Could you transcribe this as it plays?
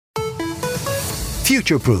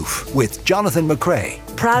Future Proof with Jonathan McRae.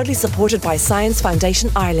 Proudly supported by Science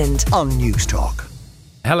Foundation Ireland on News Talk.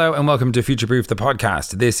 Hello and welcome to Future Proof, the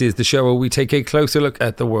podcast. This is the show where we take a closer look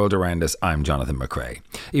at the world around us. I'm Jonathan McRae.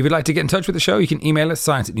 If you'd like to get in touch with the show, you can email us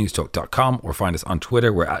science@newstalk.com or find us on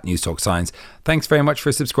Twitter. We're at newstalkscience. Thanks very much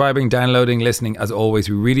for subscribing, downloading, listening. As always,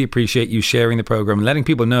 we really appreciate you sharing the program and letting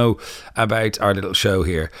people know about our little show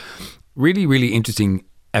here. Really, really interesting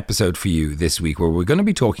episode for you this week, where we're going to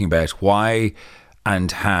be talking about why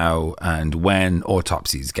and how and when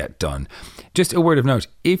autopsies get done. Just a word of note,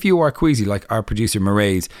 if you are queasy like our producer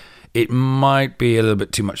Mairead, it might be a little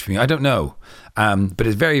bit too much for me. I don't know, but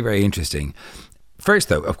it's very, very interesting. First,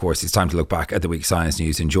 though, of course, it's time to look back at the week's science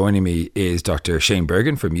news. And joining me is Dr. Shane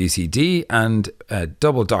Bergen from UCD and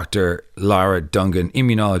double Dr. Lara Dungan,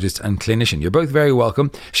 immunologist and clinician. You're both very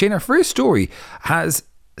welcome. Shane, our first story has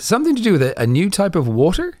something to do with a new type of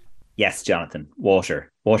water? Yes, Jonathan,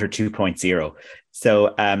 water 2.0.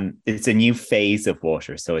 So it's a new phase of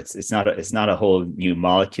water. So it's not a whole new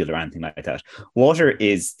molecule or anything like that. Water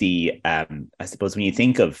is the I suppose when you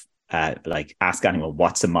think of like ask anyone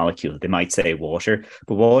what's a molecule, they might say water,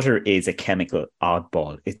 but water is a chemical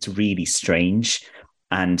oddball. It's really strange,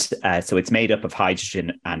 and so it's made up of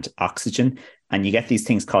hydrogen and oxygen, and you get these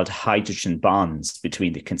things called hydrogen bonds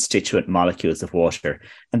between the constituent molecules of water,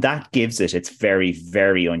 and that gives it its very,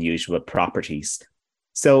 very unusual properties.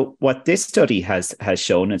 So what this study has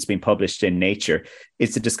shown, it's been published in Nature,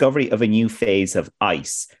 is the discovery of a new phase of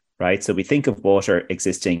ice, right? So we think of water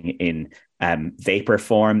existing in vapor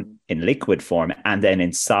form, in liquid form, and then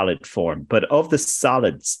in solid form. But of the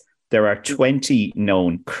solids, there are 20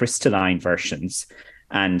 known crystalline versions.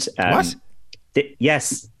 And what?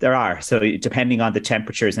 Yes, there are. So depending on the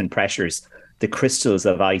temperatures and pressures, the crystals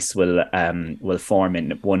of ice will form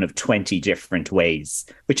in one of 20 different ways,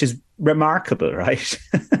 which is remarkable, right?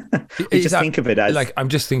 Think of it as like, I'm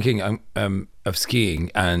just thinking of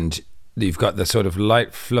skiing, and you've got the sort of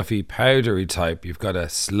light, fluffy, powdery type. You've got a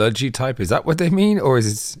sludgy type. Is that what they mean, or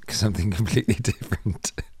is it something completely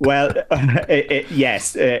different? Well,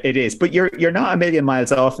 yes, it is. But you're not a million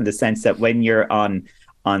miles off in the sense that when you're on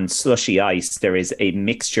slushy ice, there is a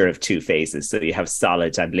mixture of two phases. So you have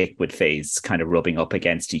solid and liquid phase kind of rubbing up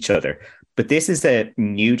against each other. But this is a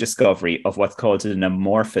new discovery of what's called an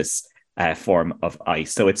amorphous form of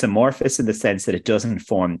ice. So it's amorphous in the sense that it doesn't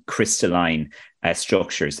form crystalline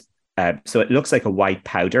structures. So it looks like a white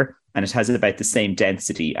powder, and it has about the same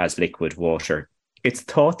density as liquid water. It's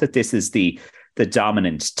thought that this is the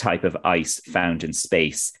dominant type of ice found in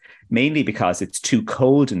space, mainly because it's too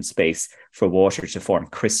cold in space for water to form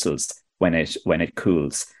crystals when it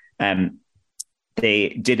cools. They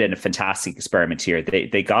did a fantastic experiment here.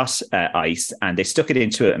 They got ice and they stuck it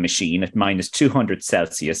into a machine at minus 200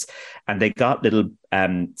 Celsius, and they got little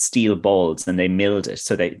steel balls and they milled it.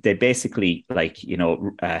 So they basically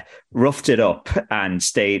roughed it up, and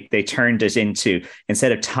they turned it into,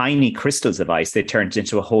 instead of tiny crystals of ice, they turned it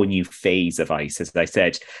into a whole new phase of ice. As I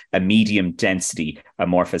said, a medium density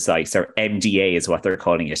amorphous ice, or MDA is what they're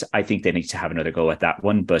calling it. I think they need to have another go at that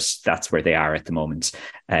one, but that's where they are at the moment,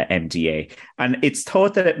 MDA. And it's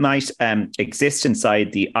thought that it might exist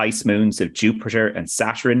inside the ice moons of Jupiter and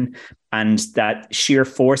Saturn, and that sheer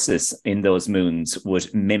forces in those moons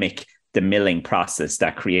would mimic the milling process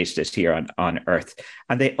that created it here on Earth.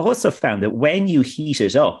 And they also found that when you heat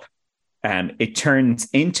it up, it turns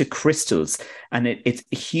into crystals, and it's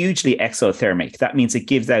hugely exothermic. That means it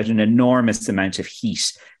gives out an enormous amount of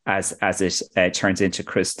heat as it turns into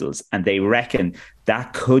crystals. And they reckon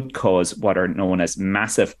that could cause what are known as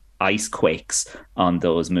massive ice quakes on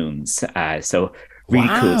those moons. So really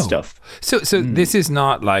cool stuff. So this is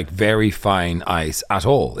not like very fine ice at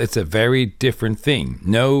all. It's a very different thing.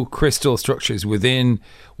 No crystal structures within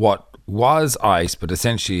what was ice, but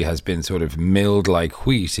essentially has been sort of milled like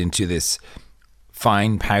wheat into this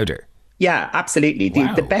fine powder. Yeah, absolutely.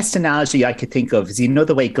 Wow. The best analogy I could think of is,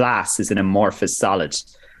 the way glass is an amorphous solid.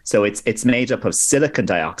 So it's made up of silicon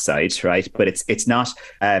dioxide, right? But it's not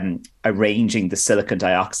arranging the silicon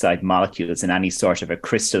dioxide molecules in any sort of a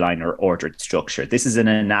crystalline or ordered structure. This is an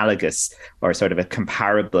analogous or sort of a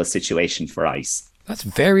comparable situation for ice. That's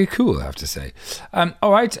very cool, I have to say.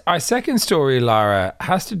 All right, our second story, Lara,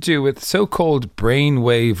 has to do with so-called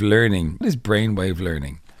brainwave learning. What is brainwave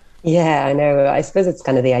learning? Yeah, I know. I suppose it's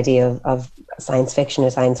kind of the idea of science fiction or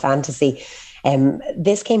science fantasy.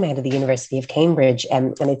 This came out of the University of Cambridge,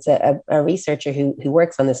 and it's a researcher who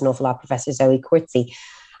works on this an awful lot, Professor Zoe Quartzi.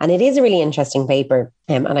 And it is a really interesting paper.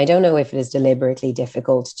 And I don't know if it is deliberately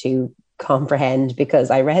difficult to comprehend,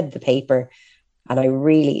 because I read the paper And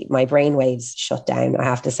my brainwaves shut down. I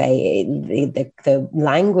have to say, the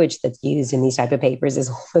language that's used in these type of papers is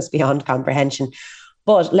almost beyond comprehension.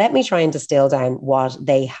 But let me try and distill down what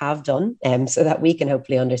they have done so that we can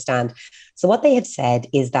hopefully understand. So what they have said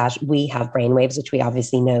is that we have brainwaves, which we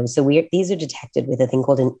obviously know. So these are detected with a thing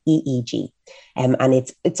called an EEG. And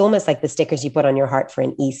it's almost like the stickers you put on your heart for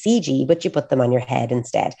an ECG, but you put them on your head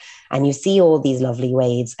instead. And you see all these lovely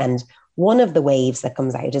waves. And one of the waves that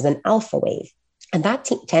comes out is an alpha wave. And that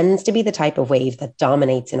tends to be the type of wave that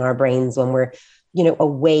dominates in our brains when we're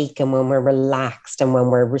awake and when we're relaxed and when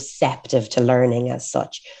we're receptive to learning as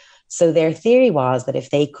such. So their theory was that if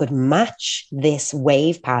they could match this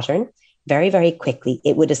wave pattern very, very quickly,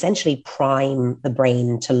 it would essentially prime the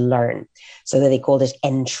brain to learn. So that they called it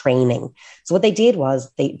entraining. So what they did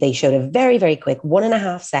was they showed a very, very quick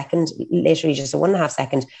 1.5 second, literally just a 1.5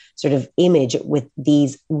 second sort of image with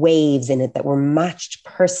these waves in it that were matched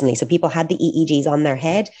personally. So people had the EEGs on their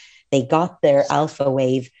head, they got their alpha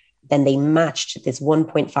wave, then they matched this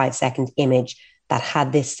 1.5 second image that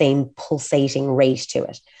had this same pulsating rate to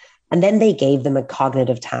it. And then they gave them a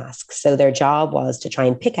cognitive task. So their job was to try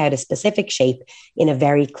and pick out a specific shape in a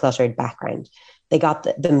very cluttered background. They got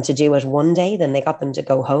them to do it one day, then they got them to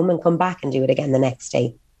go home and come back and do it again the next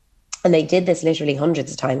day. And they did this literally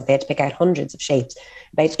hundreds of times. They had to pick out hundreds of shapes,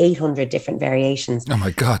 about 800 different variations. Oh my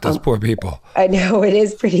God, those poor people. I know, it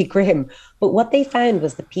is pretty grim. But what they found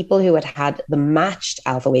was the people who had the matched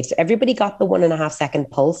alpha waves, so everybody got the 1.5 second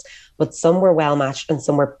pulse, but some were well matched and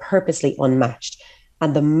some were purposely unmatched.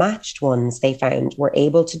 And the matched ones they found were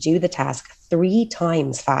able to do the task 3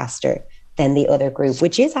 times faster than the other group,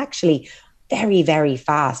 which is actually very, very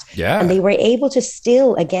fast. Yeah. And they were able to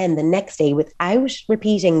still, again, the next day, without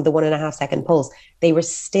repeating the 1.5 second pulse, they were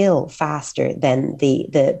still faster than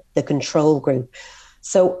the control group.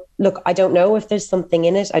 So look, I don't know if there's something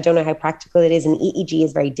in it. I don't know how practical it is. And EEG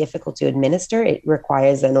is very difficult to administer. It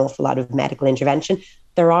requires an awful lot of medical intervention.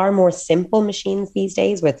 There are more simple machines these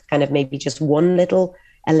days with kind of maybe just one little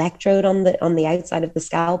electrode on the outside of the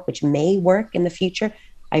scalp, which may work in the future.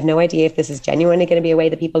 I have no idea if this is genuinely going to be a way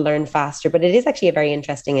that people learn faster, but it is actually a very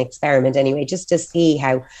interesting experiment anyway, just to see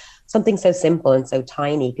how something so simple and so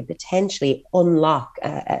tiny could potentially unlock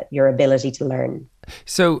your ability to learn.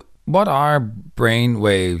 So what are brain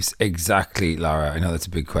waves exactly, Lara? I know that's a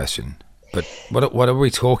big question, but what are we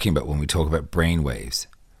talking about when we talk about brain waves?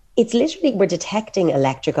 It's literally, we're detecting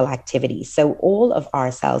electrical activity. So all of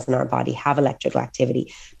our cells in our body have electrical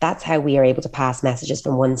activity. That's how we are able to pass messages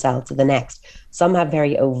from one cell to the next. Some have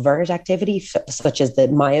very overt activity, such as the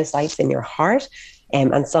myocytes in your heart.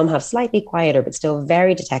 And some have slightly quieter, but still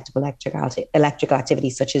very detectable electrical activity,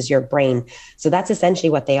 such as your brain. So that's essentially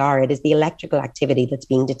what they are. It is the electrical activity that's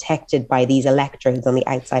being detected by these electrodes on the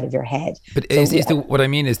outside of your head. But what I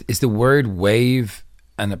mean is the word wave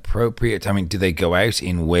an appropriate, I mean, do they go out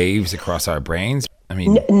in waves across our brains? I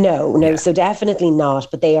mean, no, yeah. So definitely not,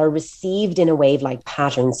 but they are received in a wave-like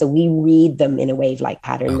pattern. So we read them in a wave-like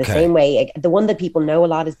pattern. Okay. The same way, the one that people know a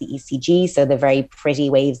lot is the ECG. So the very pretty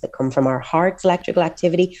waves that come from our heart's electrical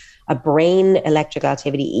activity. A brain electrical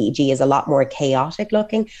activity, EEG, is a lot more chaotic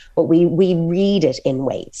looking, but we read it in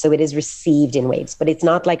waves. So it is received in waves, but it's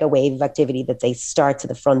not like a wave of activity that say starts at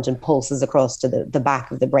the front and pulses across to the back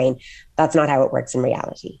of the brain. That's not how it works in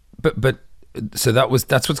reality. But so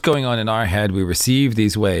that's what's going on in our head. We receive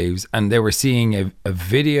these waves, and they were seeing a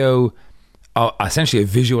video, essentially a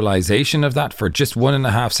visualization of that for just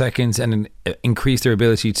 1.5 seconds, and increase their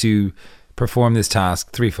ability to perform this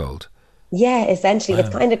task threefold. Yeah, essentially. Wow.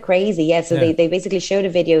 It's kind of crazy. Yeah. So they basically showed a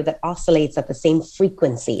video that oscillates at the same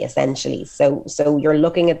frequency, essentially. So you're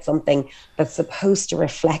looking at something that's supposed to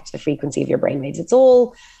reflect the frequency of your brainwaves. It's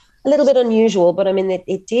all a little bit unusual, but I mean,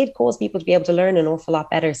 it did cause people to be able to learn an awful lot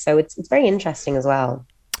better. So it's very interesting as well.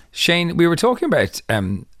 Shane, we were talking about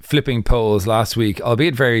flipping poles last week,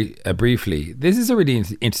 albeit very briefly. This is a really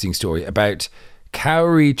interesting story about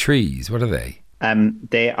kauri trees. What are they?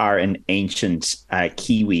 They are an ancient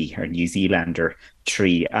Kiwi or New Zealander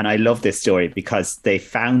tree. And I love this story because they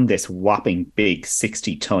found this whopping big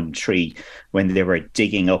 60-ton tree when they were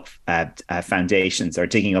digging up foundations or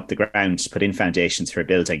digging up the ground to put in foundations for a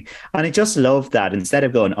building. And I just love that instead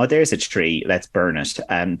of going, oh, there's a tree, let's burn it.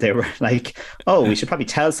 They were like, oh, we should probably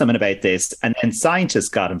tell someone about this. And then scientists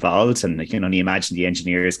got involved, and you can only imagine the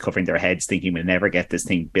engineers covering their heads thinking we'll never get this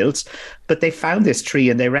thing built. But they found this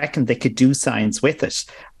tree and they reckoned they could do science with it.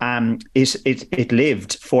 It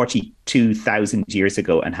lived 42,000 years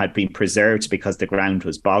ago and had been preserved because the ground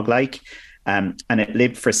was bog-like. And it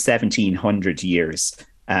lived for 1,700 years.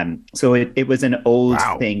 So it was an old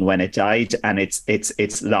thing when it died, and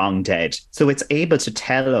it's long dead. So it's able to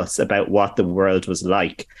tell us about what the world was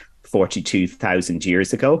like 42,000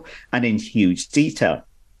 years ago, and in huge detail.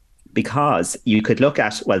 Because you could look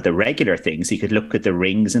at, well, the regular things. You could look at the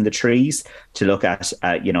rings in the trees to look at,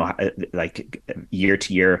 like year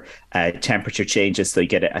to year temperature changes, so you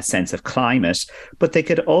get a sense of climate. But they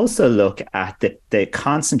could also look at the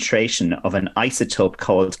concentration of an isotope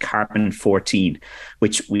called carbon-14,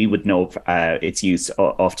 which we would know it's used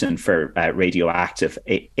often for radioactive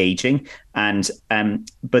aging.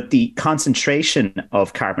 But the concentration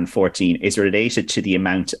of carbon-14 is related to the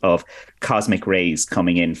amount of cosmic rays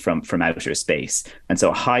coming in from outer space. And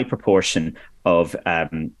so a high proportion of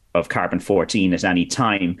carbon-14 at any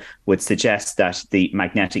time would suggest that the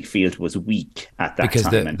magnetic field was weak at that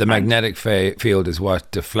time. Because the magnetic field is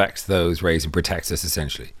what deflects those rays and protects us,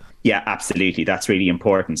 essentially. Yeah, absolutely. That's really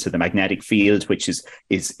important. So the magnetic field, which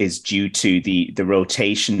is due to the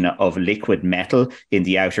rotation of liquid metal in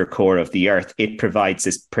the outer core of the Earth, it provides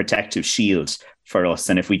this protective shield for us.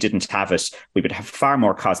 And if we didn't have it, we would have far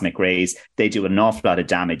more cosmic rays. They do an awful lot of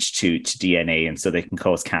damage to DNA, and so they can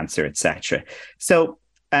cause cancer, etc. So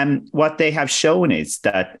what they have shown is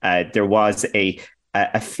that there was a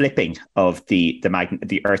flipping of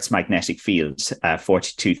the Earth's magnetic field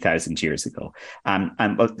 42,000 years ago.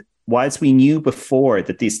 But whilst we knew before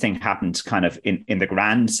that this thing happened kind of in the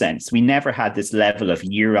grand sense, we never had this level of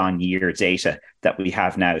year-on-year data that we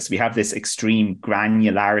have now. So we have this extreme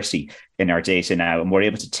granularity in our data now, and we're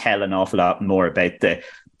able to tell an awful lot more about the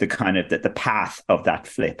kind of the path of that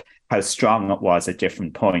flip, how strong it was at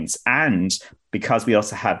different points. And because we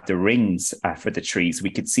also have the rings for the trees,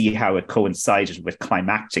 we could see how it coincided with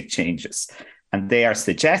climactic changes. And they are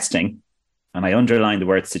suggesting, and I underline the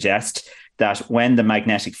word suggest, that when the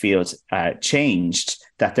magnetic field changed,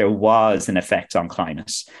 that there was an effect on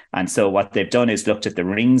climate. And so what they've done is looked at the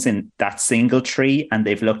rings in that single tree, and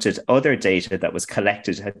they've looked at other data that was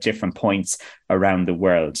collected at different points around the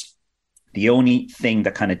world. The only thing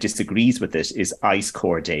that kind of disagrees with it is ice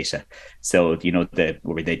core data. So,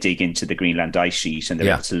 where they dig into the Greenland ice sheet and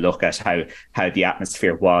they're able to look at how the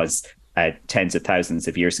atmosphere was tens of thousands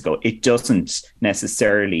of years ago. It doesn't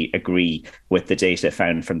necessarily agree with the data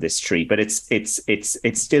found from this tree, but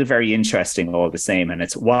it's still very interesting all the same. And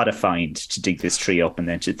it's what a find to dig this tree up and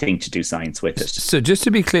then to think to do science with it. So just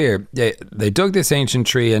to be clear, they dug this ancient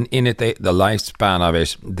tree, and in it, the lifespan of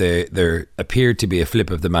it, there appeared to be a flip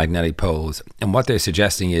of the magnetic poles. And what they're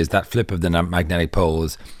suggesting is that flip of the magnetic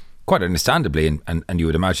poles, quite understandably, and you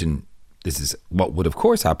would imagine this is what would of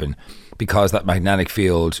course happen, because that magnetic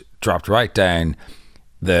field dropped right down.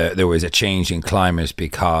 There was a change in climate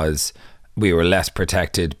because we were less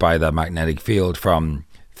protected by the magnetic field from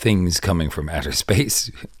things coming from outer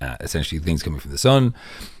space, essentially things coming from the sun,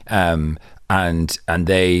 and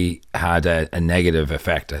they had a negative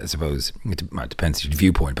effect, I suppose. It depends on your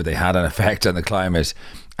viewpoint, but they had an effect on the climate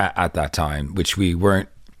at that time, which we weren't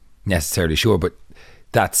necessarily sure, but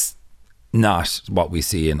that's not what we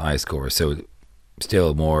see in ice core. So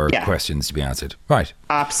still more questions to be answered. Right.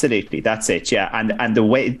 Absolutely. That's it. Yeah. And the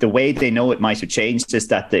way they know it might have changed is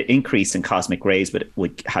that the increase in cosmic rays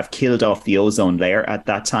would have killed off the ozone layer at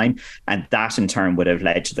that time. And that in turn would have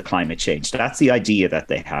led to the climate change. That's the idea that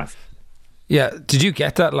they have. Yeah. Did you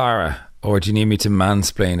get that, Lara? Or do you need me to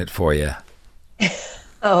mansplain it for you?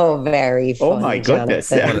 Oh, very funny, oh my goodness.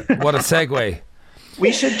 What a segue.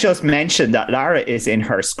 We should just mention that Lara is in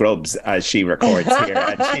her scrubs as she records here.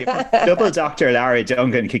 And double Dr. Lara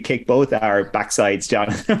Dungan could kick both our backsides, John,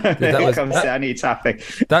 when it comes to any topic.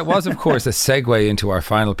 That was, of course, a segue into our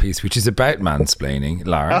final piece, which is about mansplaining,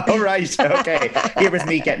 Lara. Oh, right. Okay. Here was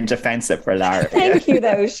me getting defensive for Lara. Thank you,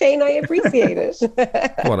 though, Shane. I appreciate it.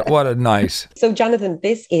 What a night. So, Jonathan,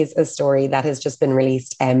 this is a story that has just been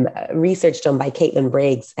released. Research done by Caitlin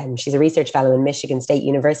Briggs. She's a research fellow in Michigan State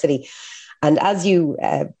University. And as you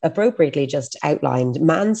appropriately just outlined,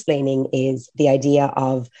 mansplaining is the idea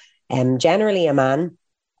of generally a man,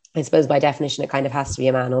 I suppose by definition, it kind of has to be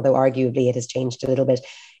a man, although arguably it has changed a little bit,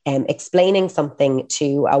 explaining something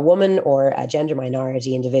to a woman or a gender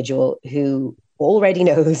minority individual who already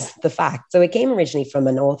knows the fact. So it came originally from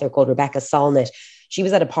an author called Rebecca Solnit. She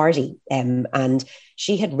was at a party and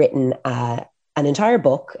she had written an entire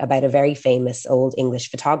book about a very famous old English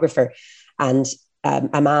photographer. And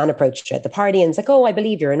a man approached her at the party and was like, "Oh, I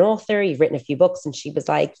believe you're an author. You've written a few books." And she was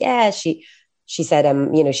like, "Yeah." She said,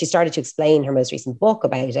 she started to explain her most recent book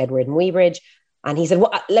about Edward and Weybridge. And he said,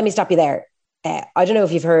 "Well, let me stop you there. I don't know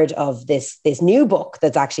if you've heard of this new book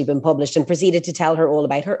that's actually been published," and proceeded to tell her all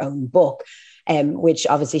about her own book, which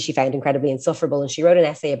obviously she found incredibly insufferable. And she wrote an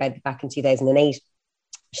essay about it back in 2008.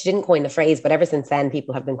 She didn't coin the phrase, but ever since then,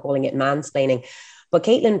 people have been calling it mansplaining. But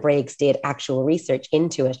Caitlin Briggs did actual research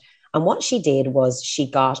into it. And what she did was she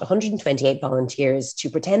got 128 volunteers to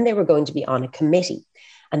pretend they were going to be on a committee.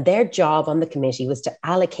 And their job on the committee was to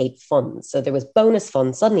allocate funds. So there was bonus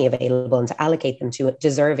funds suddenly available, and to allocate them to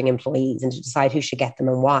deserving employees and to decide who should get them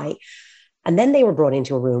and why. And then they were brought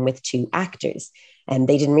into a room with 2 actors. And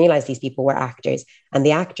they didn't realize these people were actors. And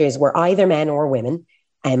the actors were either men or women.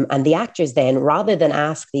 And the actors then, rather than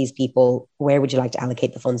ask these people, where would you like to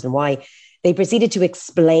allocate the funds and why, they proceeded to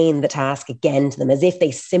explain the task again to them as if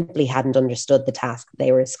they simply hadn't understood the task that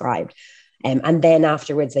they were ascribed. And then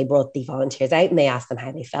afterwards, they brought the volunteers out and they asked them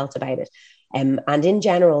how they felt about it. And in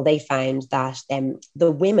general, they found that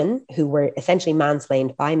the women who were essentially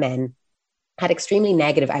mansplained by men had extremely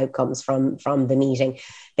negative outcomes from the meeting.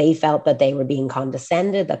 They felt that they were being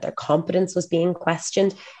condescended, that their competence was being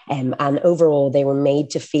questioned. And overall, they were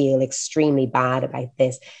made to feel extremely bad about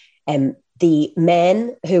this. The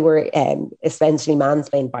men who were essentially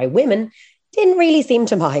mansplained by women didn't really seem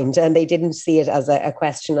to mind, and they didn't see it as a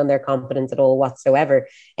question on their competence at all whatsoever.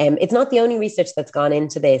 It's not the only research that's gone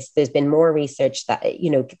into this. There's been more research that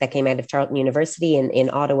that came out of Charlton University in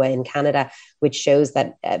Ottawa in Canada, which shows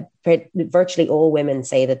that virtually all women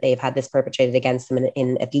say that they've had this perpetrated against them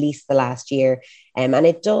in at least the last year. And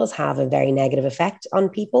it does have a very negative effect on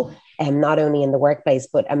people, not only in the workplace,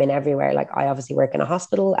 but I mean, everywhere. Like, I obviously work in a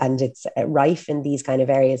hospital, and it's rife in these kind of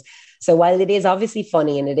areas. So while it is obviously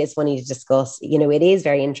funny, and it is funny to discuss, it is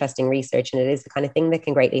very interesting research, and it is the kind of thing that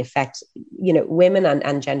can greatly affect, women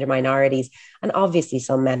and gender minorities, and obviously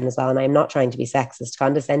some men as well. And I'm not trying to be sexist.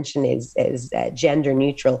 Condescension is gender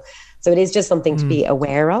neutral. So it is just something to be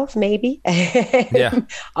aware of, maybe. Yeah.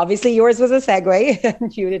 Obviously, yours was a segue,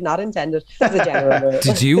 and you did not intend it as a general rule.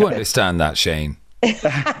 Did you understand that, Shane?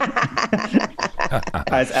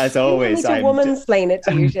 as always, I woman-splain it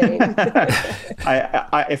to you, Shane.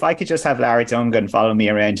 If I could just have Lara Dungan follow me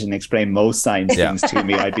around and explain most science things to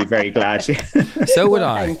me, I'd be very glad. So would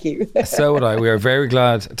I. Thank you. So would I. We are very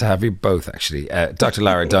glad to have you both, actually. Dr.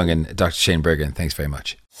 Lara Dungan, Dr. Shane Bergin, thanks very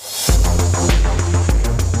much.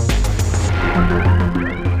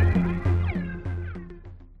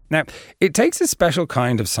 Now, it takes a special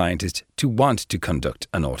kind of scientist to want to conduct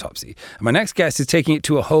an autopsy. And my next guest is taking it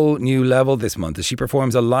to a whole new level this month as she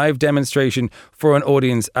performs a live demonstration for an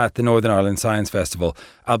audience at the Northern Ireland Science Festival,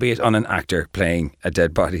 albeit on an actor playing a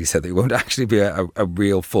dead body, so there won't actually be a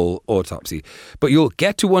real full autopsy. But you'll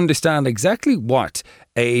get to understand exactly what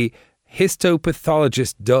a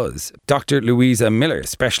histopathologist does. Dr. Louisa Miller,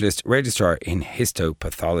 specialist registrar in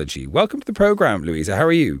histopathology. Welcome to the programme, Louisa. How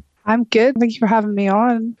are you? I'm good. Thank you for having me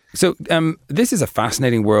on. So this is a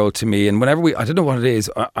fascinating world to me. And whenever I don't know what it is,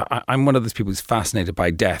 I'm one of those people who's fascinated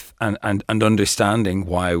by death and understanding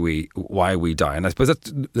why we die. And I suppose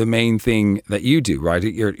that's the main thing that you do, right?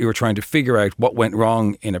 You're trying to figure out what went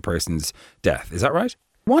wrong in a person's death. Is that right?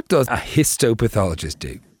 What does a histopathologist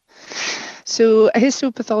do? So a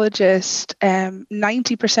histopathologist,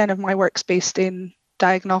 90% of my work's based in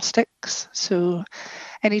diagnostics. So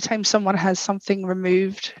anytime someone has something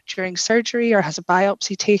removed during surgery or has a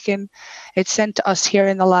biopsy taken, it's sent to us here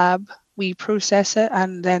in the lab. We process it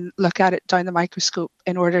and then look at it down the microscope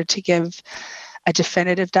in order to give a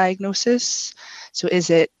definitive diagnosis. So is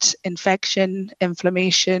it infection,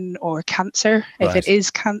 inflammation, or cancer? Right. If it is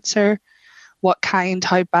cancer, what kind,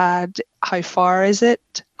 how bad, how far is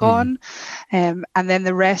it gone? And then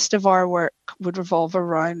the rest of our work would revolve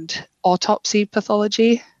around autopsy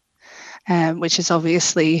pathology, which is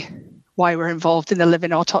obviously why we're involved in the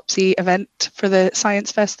Living Autopsy event for the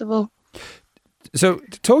Science Festival. So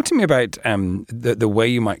talk to me about the way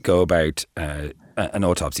you might go about an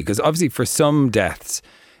autopsy, because obviously for some deaths,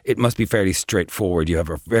 it must be fairly straightforward. You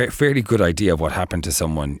have a fairly good idea of what happened to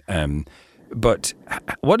someone. But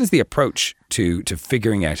what is the approach to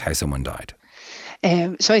figuring out how someone died?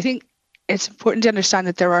 So I think it's important to understand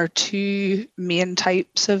that there are two main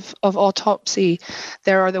types of autopsy.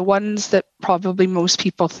 There are the ones that probably most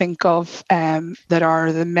people think of that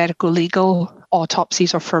are the medical legal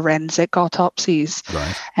autopsies or forensic autopsies.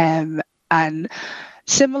 Right. And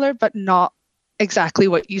similar, but not exactly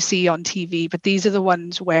what you see on TV. But these are the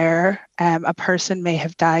ones where a person may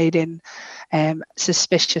have died in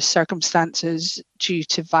suspicious circumstances due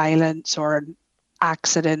to violence or an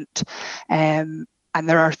accident. And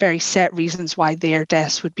there are very set reasons why their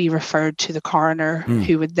deaths would be referred to the coroner,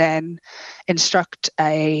 who would then instruct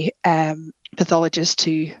a pathologist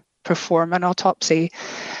to perform an autopsy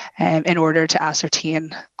in order to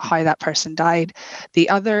ascertain how that person died. The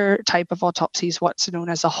other type of autopsy is what's known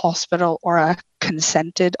as a hospital or a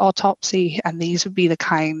consented autopsy, and these would be the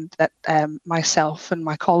kind that myself and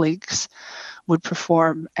my colleagues would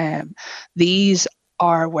perform. These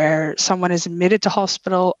are where someone is admitted to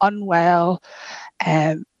hospital unwell,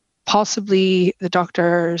 possibly the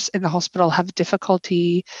doctors in the hospital have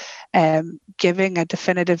difficulty giving a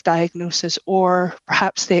definitive diagnosis, or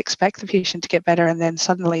perhaps they expect the patient to get better and then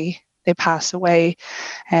suddenly they pass away.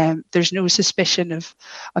 There's no suspicion of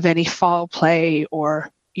any foul play or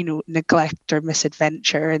neglect or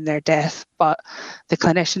misadventure in their death, but the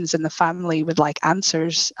clinicians and the family would like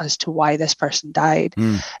answers as to why this person died.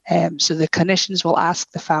 So the clinicians will ask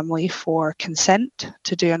the family for consent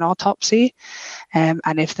to do an autopsy, and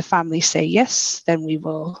if the family say yes, then we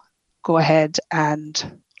will go ahead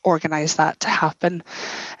and organise that to happen.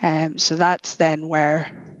 So that's then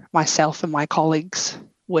where myself and my colleagues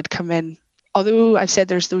would come in. Although I've said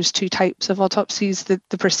there's those two types of autopsies, the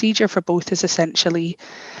procedure for both is essentially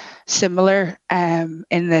similar. In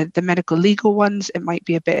the medical legal ones, it might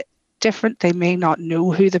be a bit different. They may not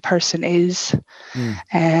know who the person is.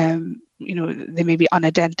 They may be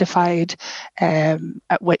unidentified,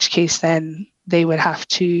 at which case then they would have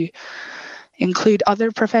to include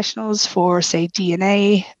other professionals for, say,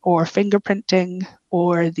 DNA or fingerprinting,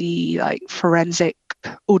 or the forensic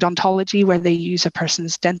odontology, where they use a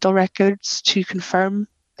person's dental records to confirm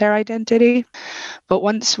their identity. But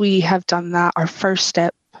once we have done that, our first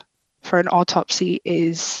step for an autopsy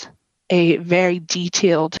is a very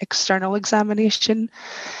detailed external examination.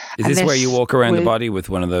 Is this where you walk around the body with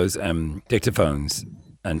one of those dictaphones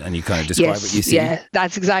and you kind of describe what you see? Yeah,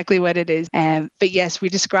 that's exactly what it is. But yes, we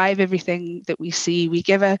describe everything that we see. We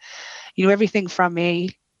give everything from a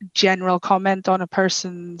general comment on a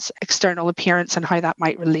person's external appearance and how that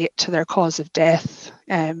might relate to their cause of death.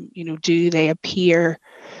 Do they appear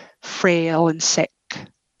frail and sick,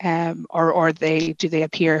 or do they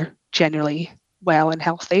appear generally well and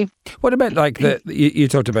healthy? What about you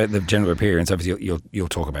talked about the general appearance? Obviously, you'll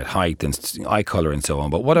talk about height and eye color and so on.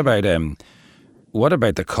 But what about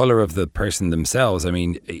the color of the person themselves? I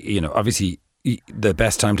mean, obviously, the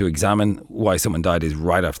best time to examine why someone died is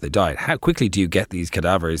right after they died. How quickly do you get these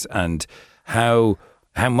cadavers, and how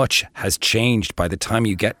much has changed by the time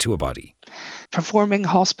you get to a body? Performing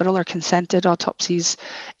hospital or consented autopsies,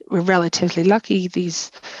 we're relatively lucky.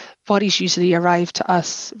 These bodies usually arrive to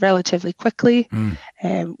us relatively quickly.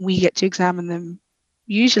 We get to examine them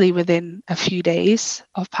usually within a few days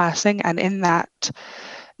of passing, and in that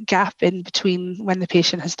gap in between when the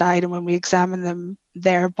patient has died and when we examine them,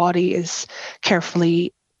 their body is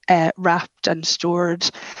carefully wrapped and stored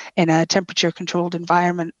in a temperature controlled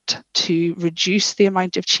environment to reduce the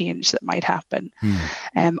amount of change that might happen.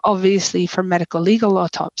 Obviously, for medical legal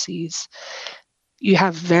autopsies, you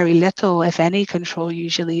have very little, if any, control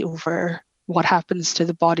usually over what happens to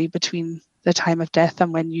the body between the time of death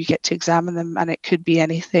and when you get to examine them, and it could be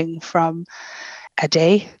anything from a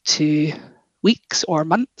day to weeks or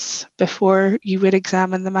months before you would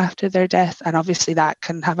examine them after their death. And obviously that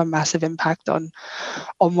can have a massive impact on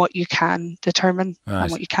what you can determine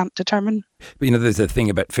and what you can't determine. But there's a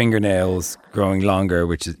thing about fingernails growing longer,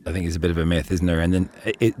 which I think is a bit of a myth, isn't there? And then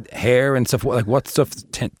hair and stuff, what stuff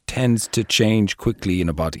tends to change quickly in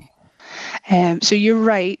a body? So you're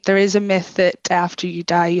right. There is a myth that after you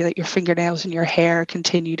die, that your fingernails and your hair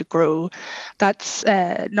continue to grow. That's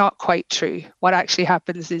not quite true. What actually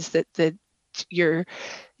happens is that your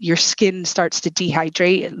skin starts to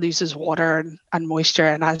dehydrate, it loses water and moisture,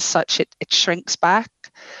 and as such it shrinks back.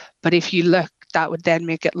 But if you look, that would then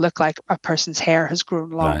make it look like a person's hair has grown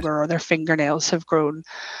longer, right, or their fingernails have grown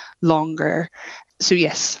longer. So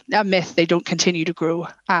yes, a myth, they don't continue to grow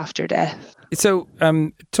after death. So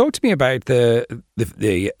talk to me about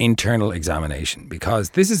the internal examination, because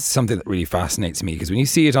this is something that really fascinates me, because when you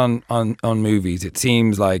see it on movies, it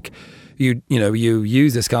seems like you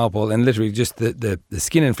use a scalpel and literally just the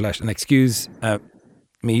skin and flesh. And excuse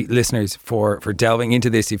me, listeners, for delving into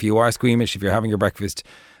this. If you are squeamish, if you're having your breakfast,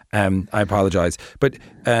 I apologise. But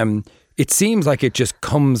it seems like it just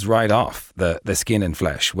comes right off the skin and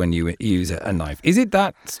flesh when you use a knife. Is it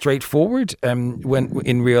that straightforward when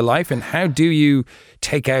in real life? And how do you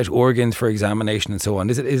take out organs for examination and so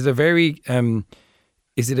on? Is it a very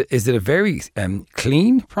Is it a very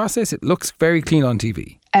clean process? It looks very clean on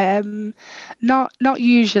TV. Not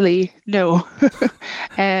usually, no.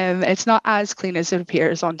 It's not as clean as it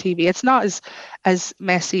appears on TV. It's not as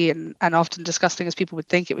messy and often disgusting as people would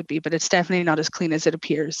think it would be, but it's definitely not as clean as it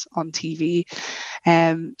appears on TV.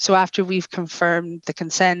 So after we've confirmed the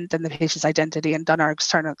consent and the patient's identity and done our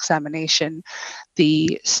external examination,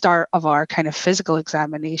 the start of our kind of physical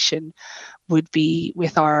examination would be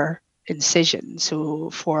with our incision. So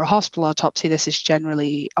for a hospital autopsy, this is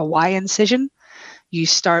generally a Y incision. You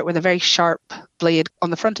start with a very sharp blade on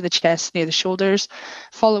the front of the chest near the shoulders,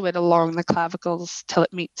 follow it along the clavicles till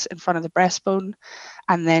it meets in front of the breastbone,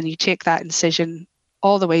 and then you take that incision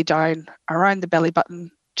all the way down around the belly button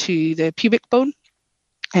to the pubic bone.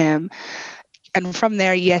 And from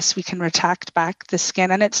there, yes, we can retract back the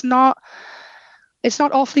skin, and it's not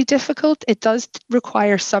awfully difficult. It does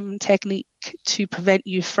require some technique to prevent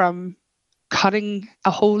you from cutting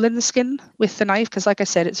a hole in the skin with the knife, because like I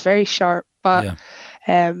said, it's very sharp, but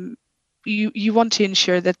you want to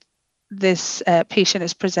ensure that this patient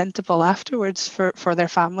is presentable afterwards for their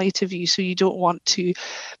family to view, so you don't want to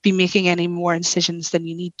be making any more incisions than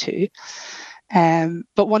you need to.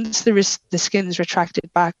 But once the skin is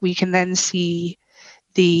retracted back, we can then see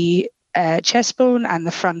the chest bone and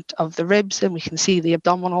the front of the ribs, and we can see the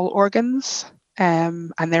abdominal organs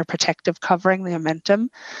and their protective covering, the omentum.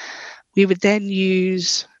 We would then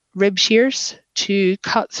use rib shears to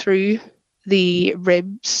cut through the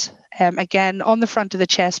ribs, again on the front of the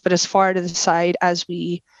chest, but as far to the side as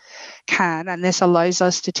we can. And this allows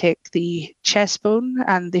us to take the chest bone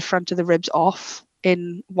and the front of the ribs off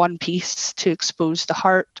in one piece to expose the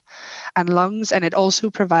heart and lungs. And it also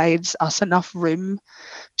provides us enough room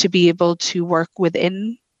to be able to work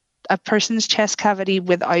within a person's chest cavity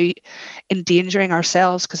without endangering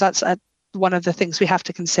ourselves, because that's one of the things we have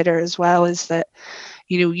to consider as well, is that,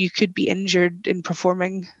 you could be injured in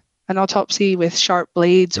performing an autopsy with sharp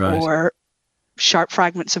blades, right, or sharp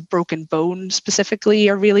fragments of broken bone specifically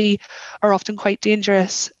are often quite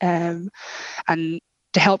dangerous. And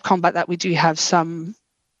to help combat that, we do have some,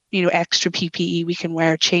 extra PPE. We can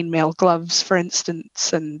wear chainmail gloves, for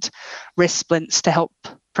instance, and wrist splints to help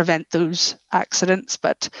prevent those accidents.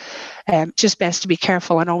 But just best to be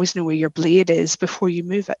careful and always know where your blade is before you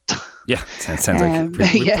move it. Yeah, sounds like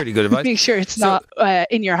pretty good advice. Make sure it's not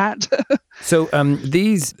in your hand. So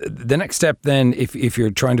the next step then, if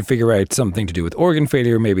you're trying to figure out something to do with organ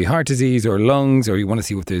failure, maybe heart disease or lungs, or you want to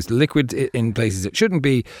see if there's liquid in places it shouldn't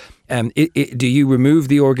be, do you remove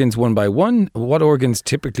the organs one by one? What organs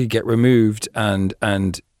typically get removed, and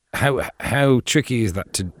how tricky is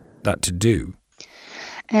that to do?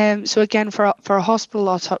 So again, for a hospital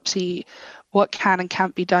autopsy, what can and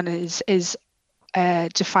can't be done is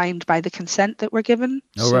defined by the consent that we're given.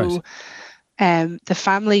 Right. The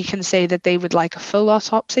family can say that they would like a full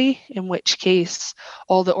autopsy, in which case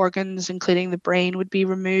all the organs, including the brain, would be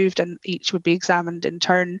removed and each would be examined in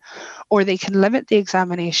turn. Or they can limit the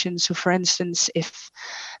examination. So for instance, if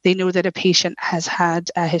they know that a patient has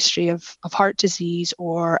had a history of heart disease,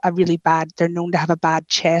 or they're known to have a bad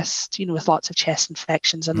chest, with lots of chest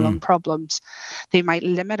infections and lung problems, they might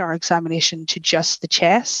limit our examination to just the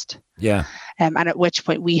chest. Yeah. And at which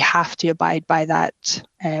point we have to abide by that.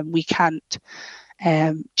 We can't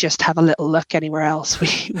just have a little look anywhere else.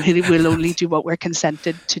 We'll only do what we're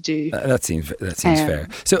consented to do. That seems fair.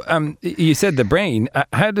 So you said the brain.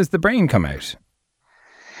 How does the brain come out?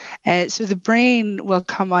 So the brain will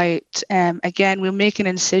come out, again, we'll make an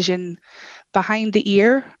incision behind the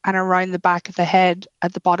ear and around the back of the head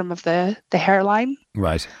at the bottom of the hairline.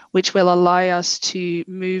 Right. Which will allow us to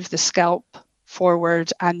move the scalp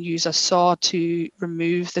forward and use a saw to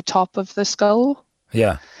remove the top of the skull.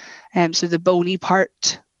 Yeah. So the bony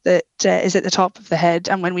part that is at the top of the head.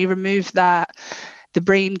 And when we remove that, the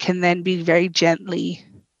brain can then be very gently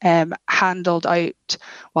handled out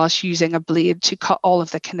whilst using a blade to cut all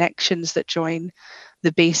of the connections that join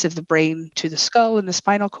the base of the brain to the skull and the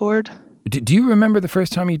spinal cord. Do you remember the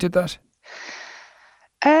first time you did that?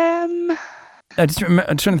 I'm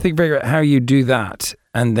trying to figure out how you do that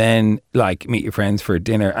and then meet your friends for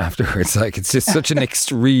dinner afterwards. It's just such an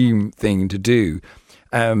extreme thing to do.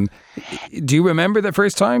 Do you remember the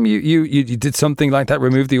first time you did something like that,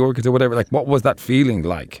 remove the organs or whatever? What was that feeling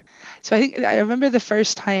like? So I remember the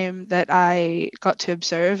first time that I got to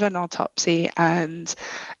observe an autopsy, and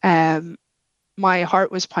my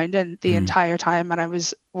heart was pounding the entire time, and I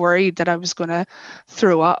was worried that I was going to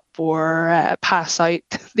throw up or pass out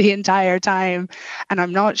the entire time. And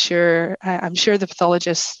I'm not sure. I'm sure the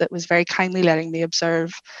pathologist that was very kindly letting me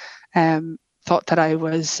observe thought that I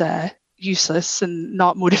was useless and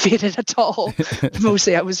not motivated at all.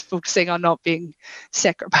 Mostly I was focusing on not being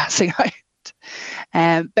sick or passing out.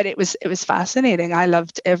 But it was fascinating. I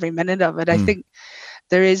loved every minute of it. I think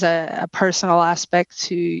there is a personal aspect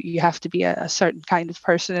to, you have to be a certain kind of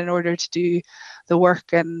person in order to do the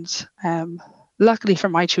work. And luckily for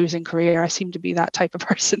my choosing career, I seem to be that type of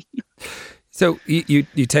person. So you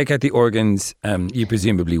take out the organs, you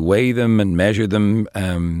presumably weigh them and measure them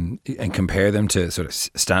and compare them to sort of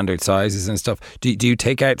standard sizes and stuff. Do you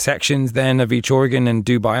take out sections then of each organ and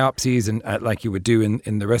do biopsies and like you would do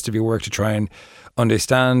in the rest of your work to try and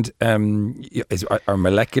understand, are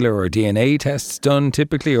molecular or DNA tests done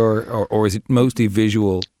typically or is it mostly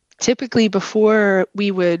visual? Typically before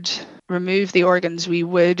we would remove the organs, we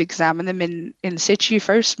would examine them in situ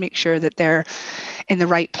first, make sure that they're in the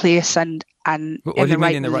right place and what do you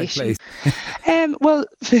mean in the right place? Well,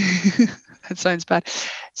 that sounds bad.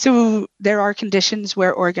 So there are conditions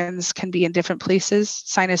where organs can be in different places,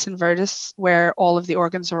 sinus inversus, where all of the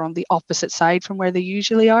organs are on the opposite side from where they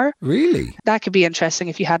usually are. Really? That could be interesting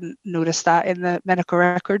if you hadn't noticed that in the medical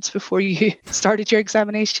records before you started your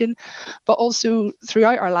examination. But also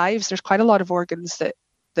throughout our lives, there's quite a lot of organs that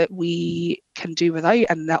we can do without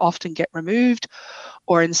and that often get removed,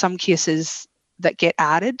 or in some cases that get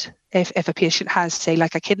added. If a patient has, say,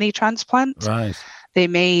 like a kidney transplant, right, they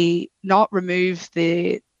may not remove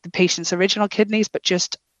the patient's original kidneys, but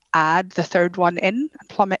just add the third one in and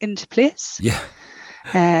plumb it into place.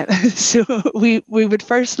 Yeah. So we would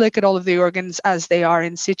first look at all of the organs as they are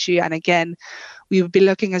in situ. And again, we would be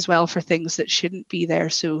looking as well for things that shouldn't be there.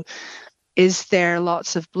 So is there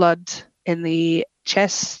lots of blood in the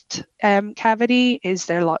chest cavity? Is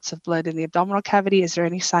there lots of blood in the abdominal cavity? Is there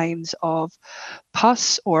any signs of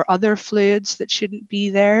pus or other fluids that shouldn't be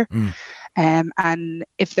there? And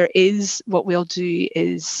if there is, what we'll do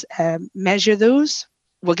is measure those.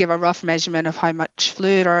 We'll give a rough measurement of how much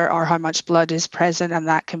fluid or how much blood is present, and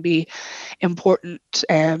that can be important,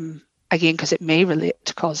 again, because it may relate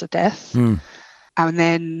to cause of death. And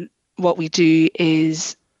then what we do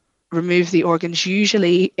is remove the organs,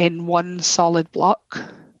 usually in one solid block,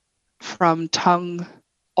 from tongue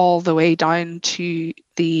all the way down to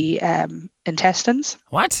the intestines.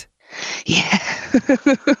 What? Yeah.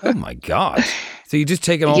 Oh my God. So you just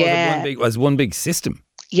take it all as one big system?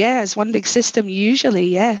 Yeah, as one big system, usually,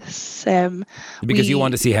 yes. Because you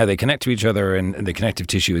want to see how they connect to each other, and the connective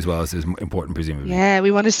tissue as well is important, presumably. Yeah,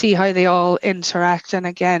 we want to see how they all interact. And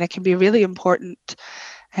again, it can be really important.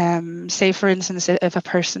 Say, for instance, if a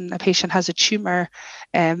patient has a tumour,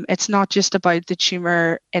 it's not just about the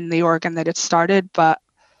tumour in the organ that it started, but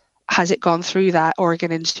has it gone through that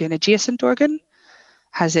organ into an adjacent organ?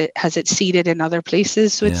 Has it seeded in other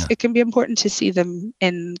places? So it can be important to see them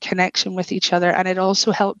in connection with each other. And it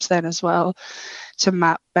also helps then as well to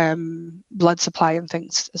map blood supply and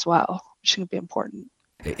things as well, which can be important.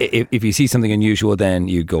 If you see something unusual, then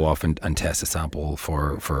you go off and test a sample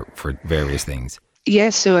for various things.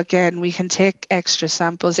 Yes, so again, we can take extra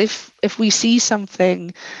samples. If we see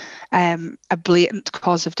something, a blatant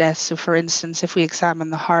cause of death, so for instance, if we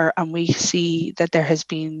examine the heart and we see that there has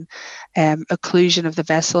been occlusion of the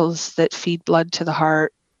vessels that feed blood to the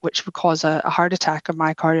heart, which would cause a heart attack or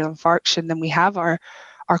myocardial infarction, then we have our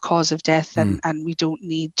cause of death and we don't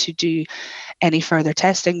need to do any further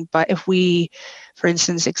testing. But if we, for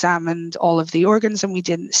instance, examined all of the organs and we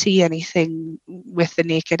didn't see anything with the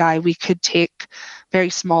naked eye, we could take very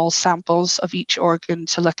small samples of each organ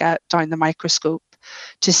to look at down the microscope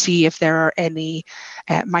to see if there are any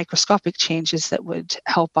microscopic changes that would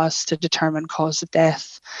help us to determine cause of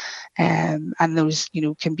death. And those,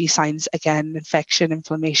 can be signs, again, infection,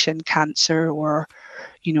 inflammation, cancer, or,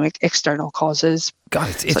 external causes. God,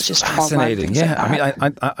 it's fascinating. Yeah,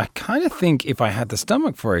 I kind of think if I had the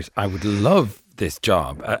stomach for it, I would love this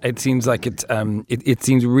job. It seems like it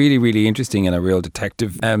seems really, really interesting and a real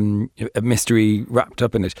detective a mystery wrapped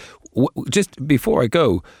up in it. Just before I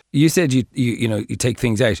go, you said you take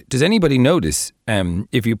things out. Does anybody notice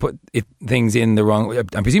if you put things in the wrong?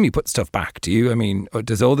 I presume you put stuff back. Do you? I mean,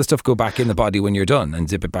 does all the stuff go back in the body when you're done and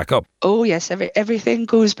zip it back up? Oh yes, everything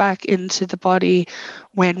goes back into the body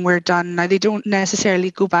when we're done. Now they don't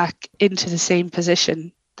necessarily go back into the same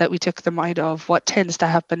position that we took them out of. What tends to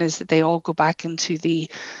happen is that they all go back into the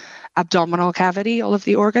abdominal cavity, all of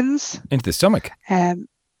the organs. Into the stomach?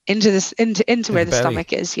 Into where the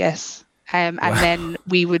stomach is, yes. And then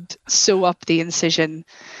we would sew up the incision.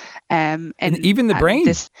 And even the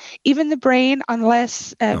brain? Even the brain,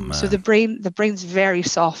 unless so the brain's very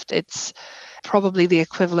soft. It's probably the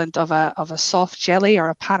equivalent of a soft jelly or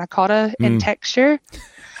a panna cotta in texture.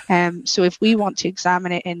 So if we want to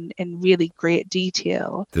examine it in really great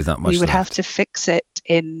detail, There's not much we would left. have to fix it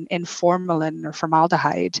in formalin or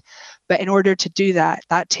formaldehyde. But in order to do that,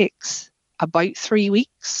 that takes about 3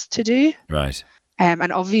 weeks to do. Right.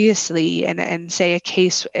 And obviously, in say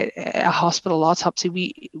a hospital autopsy,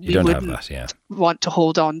 we You don't have wouldn't that, yeah. want to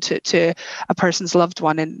hold on to a person's loved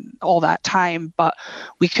one in all that time, but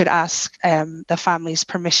we could ask the family's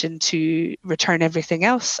permission to return everything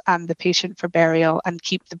else and the patient for burial and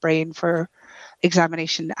keep the brain for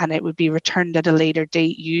examination, and it would be returned at a later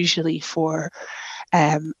date, usually for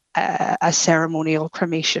a ceremonial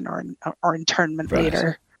cremation or internment Right.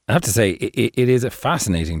 later. I have to say, it is a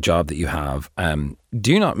fascinating job that you have.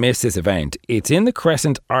 Do not miss this event. It's in the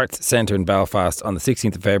Crescent Arts Centre in Belfast on the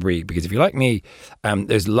 16th of February, because if you're like me,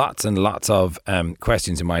 there's lots and lots of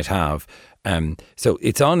questions you might have. So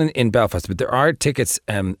it's on in Belfast, but there are tickets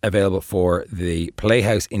available for the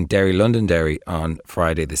Playhouse in Derry, Londonderry, on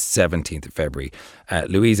Friday the 17th of February.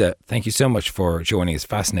 Louisa, thank you so much for joining us.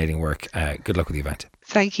 Fascinating work. Good luck with the event.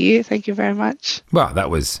 Thank you very much. Well, that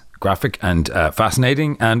was graphic and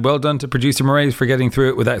fascinating, and well done to producer Mairead for getting through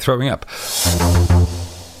it without throwing up.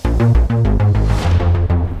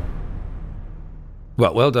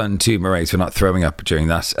 Well done to Mairead for not throwing up during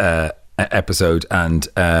that episode. And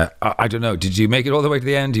I don't know, did you make it all the way to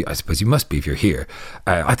the end? I suppose you must be if you're here.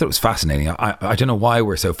 I thought it was fascinating. I don't know why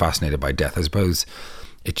we're so fascinated by death. I suppose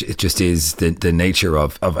it just is the nature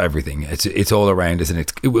of everything. It's all around us, and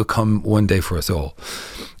it will come one day for us all.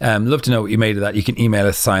 Love to know what you made of that. You can email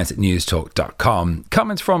us science@newstalk.com.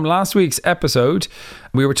 Comments from last week's episode.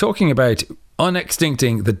 We were talking about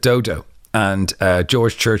unextincting the dodo. And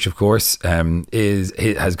George Church, of course,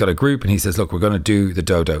 has got a group, and he says, look, we're going to do the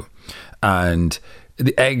dodo. And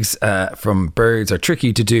the eggs from birds are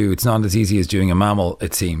tricky to do. It's not as easy as doing a mammal,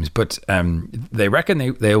 it seems. But they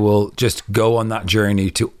reckon they will just go on that journey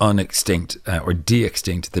to unextinct or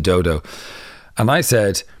de-extinct the dodo. And I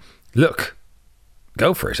said, look,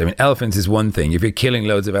 go for it. I mean, elephants is one thing. If you're killing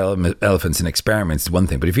loads of elephants in experiments, it's one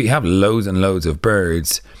thing. But if you have loads and loads of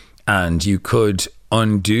birds and you could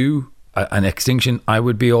undo an extinction, I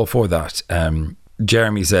would be all for that.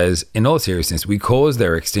 Jeremy says, in all seriousness, we caused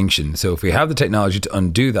their extinction. So if we have the technology to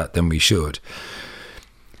undo that, then we should.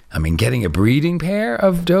 I mean, getting a breeding pair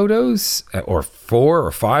of dodos, or 4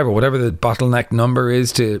 or 5 or whatever the bottleneck number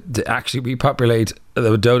is to actually repopulate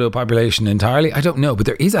the dodo population entirely, I don't know. But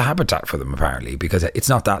there is a habitat for them, apparently, because it's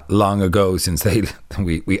not that long ago since we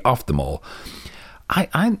offed them all.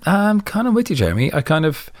 I'm kind of with you, Jeremy. I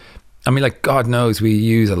mean, like, God knows we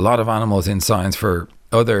use a lot of animals in science for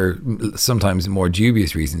other, sometimes more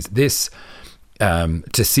dubious reasons. This,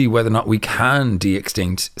 to see whether or not we can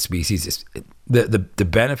de-extinct species, the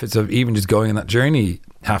benefits of even just going on that journey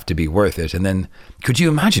have to be worth it. And then, could you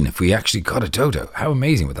imagine if we actually got a dodo? How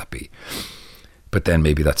amazing would that be? But then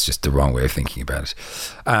maybe that's just the wrong way of thinking about it.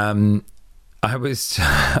 I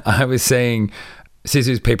was saying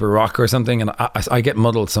scissors, paper, rock or something, and I get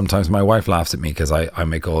muddled sometimes. My wife laughs at me because I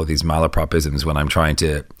make all these malapropisms when I'm trying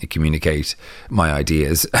to communicate my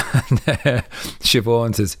ideas.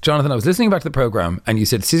 Siobhan says, Jonathan, I was listening back to the programme and you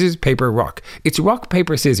said scissors, paper, rock. It's rock,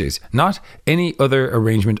 paper, scissors, not any other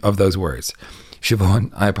arrangement of those words.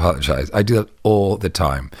 Siobhan, I apologise. I do that all the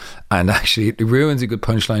time. And actually, it ruins a good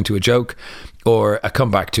punchline to a joke or a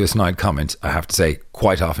comeback to a snide comment, I have to say,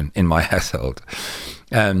 quite often in my household.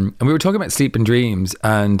 And we were talking about sleep and dreams,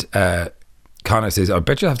 and Connor says, I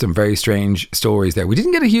bet you'll have some very strange stories there. We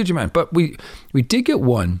didn't get a huge amount, but we did get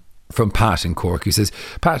one from Pat in Cork, who says,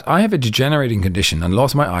 Pat, I have a degenerating condition and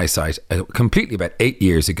lost my eyesight completely about 8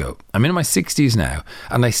 years ago. I'm in my 60s now,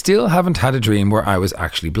 and I still haven't had a dream where I was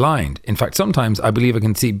actually blind. In fact, sometimes I believe I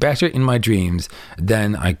can see better in my dreams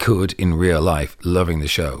than I could in real life. Loving the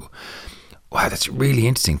show. Wow, that's really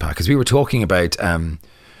interesting, Pat, because we were talking about...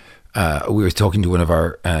 we were talking to one of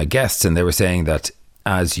our guests, and they were saying that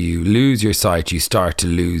as you lose your sight, you start to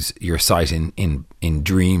lose your sight in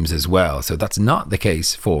dreams as well. So that's not the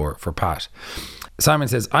case for Pat. Simon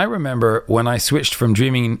says, I remember when I switched from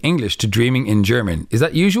dreaming in English to dreaming in German. Is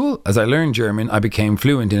that usual? As I learned German, I became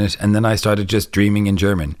fluent in it, and then I started just dreaming in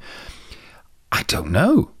German. I don't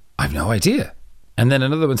know. I've no idea. And then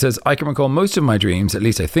another one says, I can recall most of my dreams, at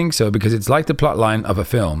least I think so, because it's like the plot line of a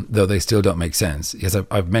film, though they still don't make sense. Yes,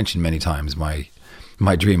 I've mentioned many times my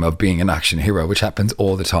dream of being an action hero, which happens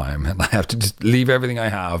all the time. And I have to just leave everything I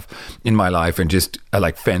have in my life and just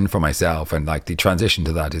fend for myself. And the transition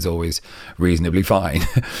to that is always reasonably fine,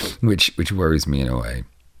 which worries me in a way.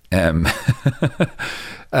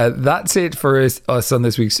 That's it for us on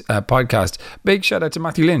this week's podcast. Big shout out to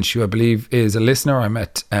Matthew Lynch, who I believe is a listener. I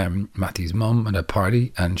met Matthew's mum at a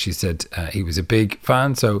party, and she said he was a big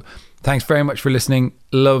fan. So thanks very much for listening.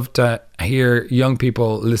 Love to hear young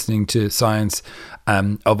people listening to science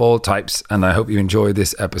of all types, and I hope you enjoy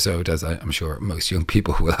this episode, as I'm sure most young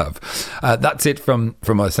people will have. That's it from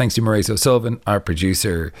us. Thanks to Mairead O'Sullivan, our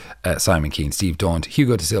producer, Simon Keane, Steve Daunt,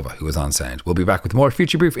 Hugo De Silva, who was on sound. We'll be back with more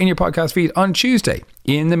Future Proof in your podcast feed on Tuesday.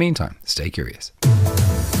 In the meantime, stay curious.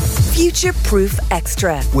 Future Proof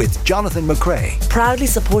Extra with Jonathan McCrea proudly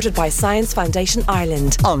supported by Science Foundation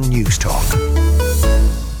Ireland on News Talk.